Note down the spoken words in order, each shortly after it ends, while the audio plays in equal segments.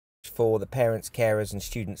for the parents, carers and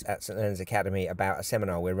students at St Leonards Academy about a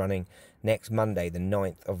seminar we're running next Monday, the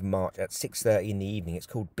 9th of March at 6:30 in the evening. It's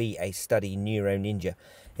called Be a Study Neuro Ninja.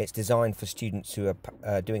 It's designed for students who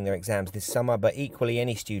are doing their exams this summer, but equally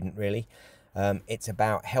any student really. It's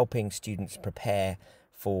about helping students prepare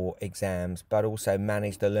for exams, but also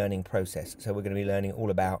manage the learning process. So we're going to be learning all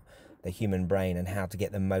about the human brain and how to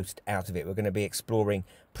get the most out of it. We're going to be exploring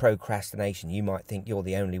procrastination. You might think you're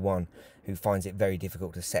the only one who finds it very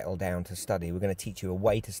difficult to settle down to study. We're going to teach you a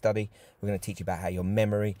way to study. We're going to teach you about how your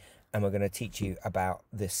memory, and we're going to teach you about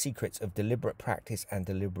the secrets of deliberate practice and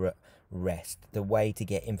deliberate rest, the way to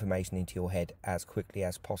get information into your head as quickly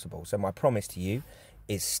as possible. So my promise to you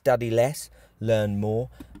is study less, learn more,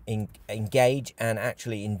 engage and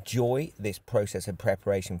actually enjoy this process of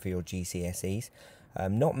preparation for your GCSEs.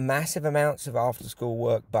 Not massive amounts of after-school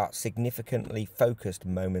work, but significantly focused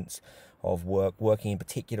moments of work, working in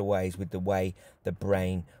particular ways with the way the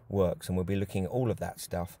brain works. And we'll be looking at all of that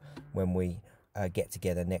stuff when we get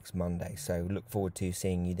together next Monday. So look forward to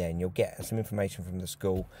seeing you then. You'll get some information from the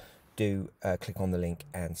school. Do click on the link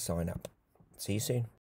and sign up. See you soon.